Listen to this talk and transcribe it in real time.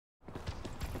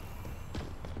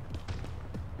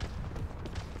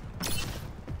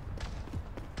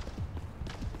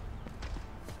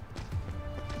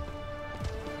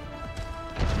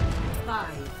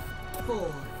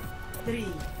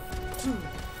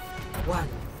1.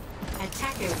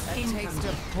 Attackers incoming. Taste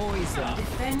of poison.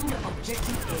 Defend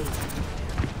objective A.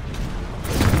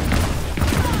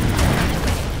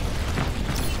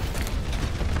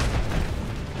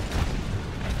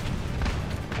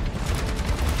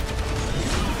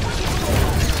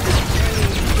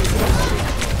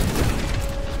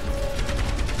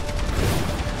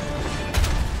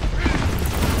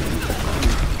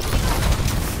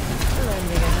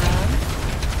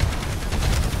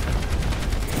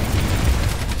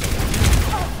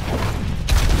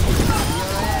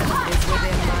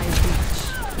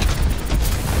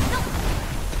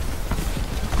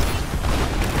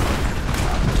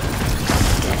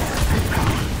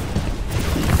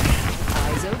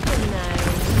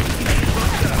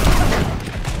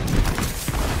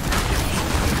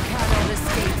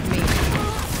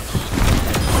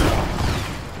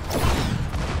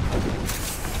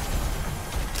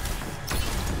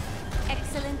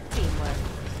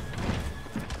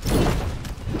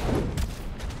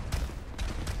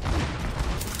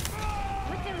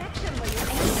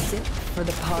 For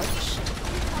the parched.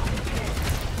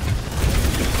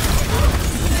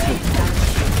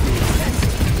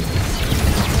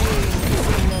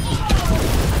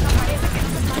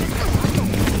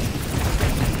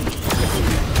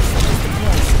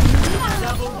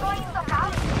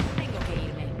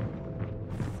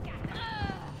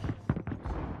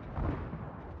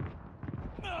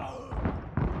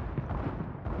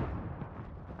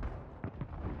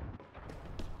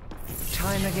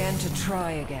 Time again to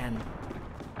try again.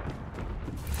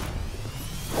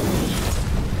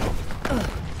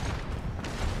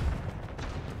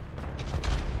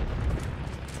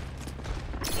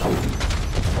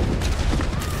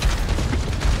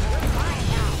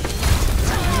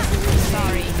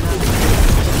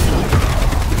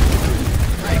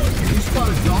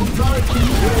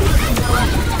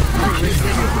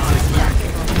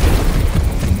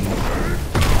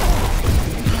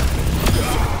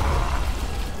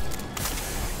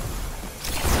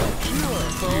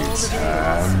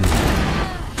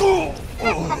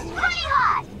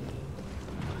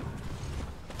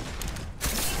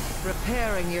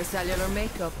 Repairing your cellular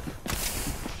makeup.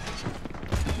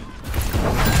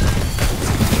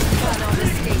 Cannot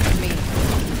escape me.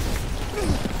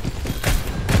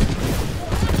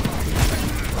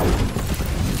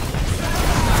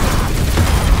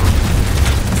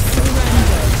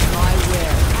 Surrender to my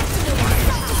will.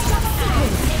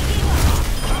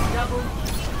 Double.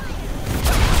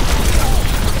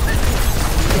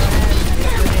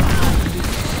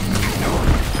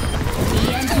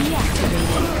 EMP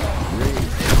activated.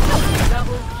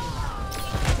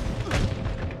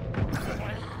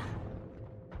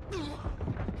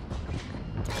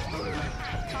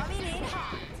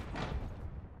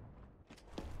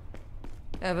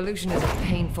 Evolution is a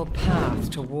painful path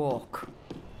to walk.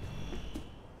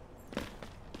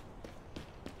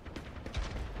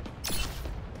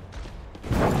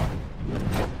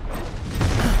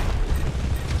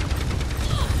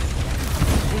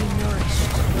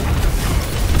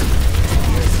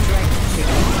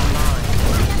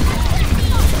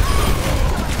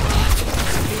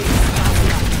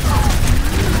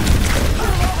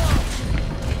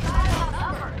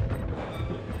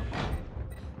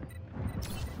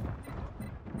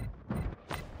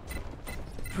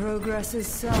 Progress is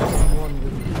seldom won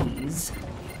with ease.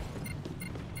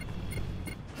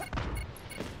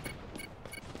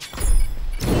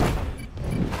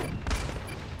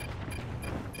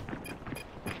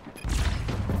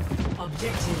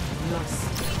 Objective lost.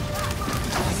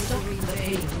 Stop the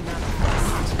pain.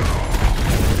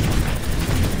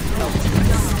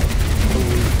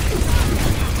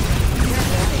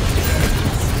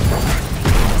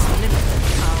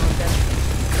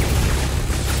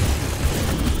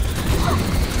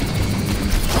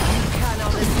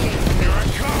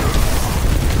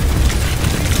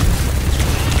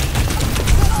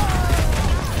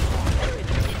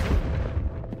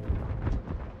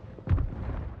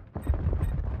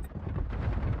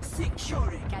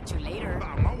 Catch you later.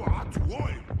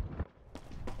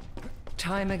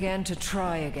 Time again to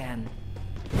try again.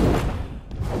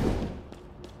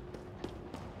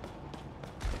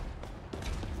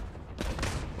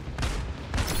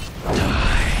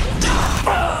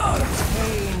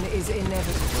 Pain is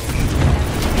inevitable.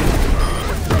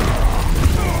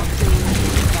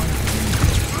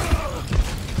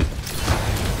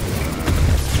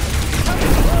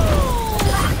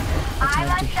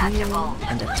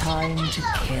 And a time to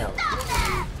kill.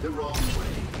 The wrong way.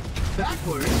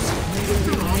 Backwards.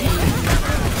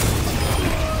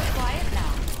 Quiet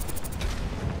now.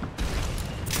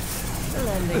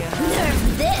 Lending a hand.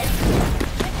 Nerf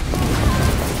this!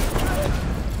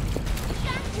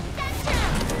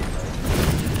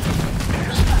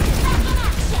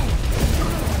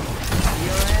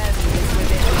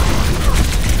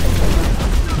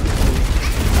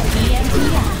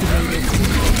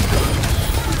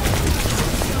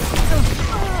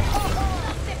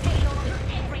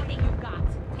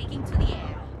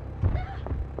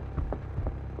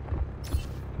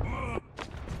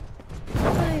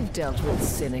 dealt with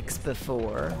cynics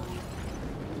before.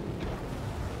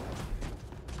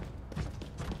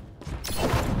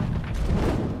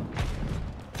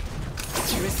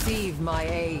 Receive my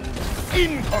aid.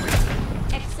 Incoming!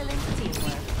 Excellent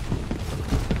teamwork.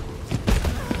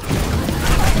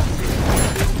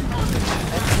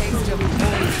 A taste of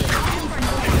poison.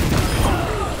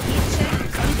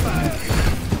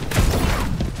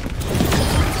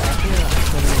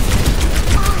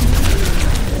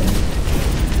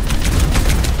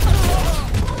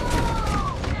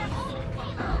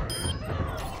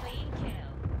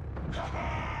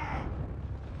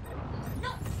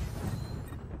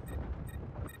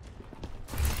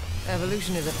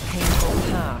 Evolution is a painful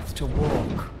path to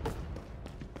walk.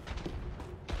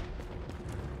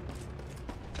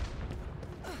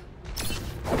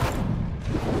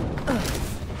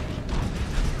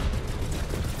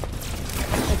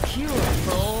 A cure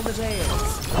for all the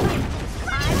tales.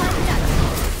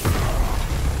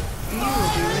 You will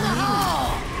be renewed.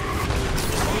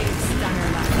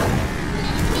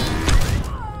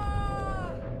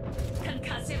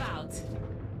 Concussive out.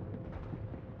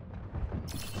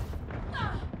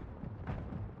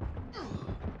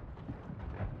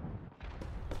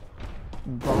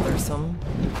 Bothersome.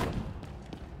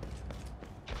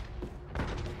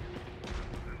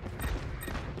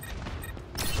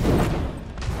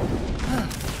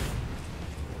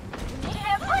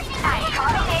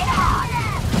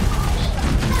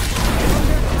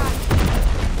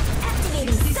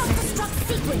 Activating self-destruct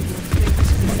sequence.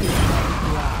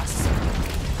 Glass.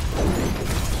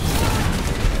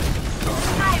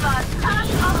 I'm on top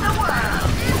of the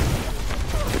world.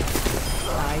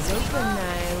 Eyes open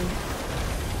now.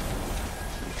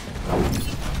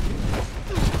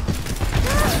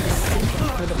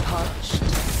 For the parched.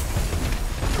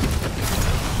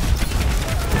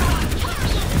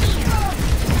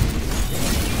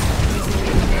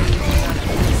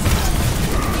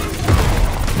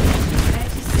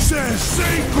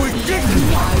 Say quick!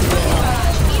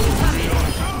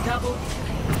 Double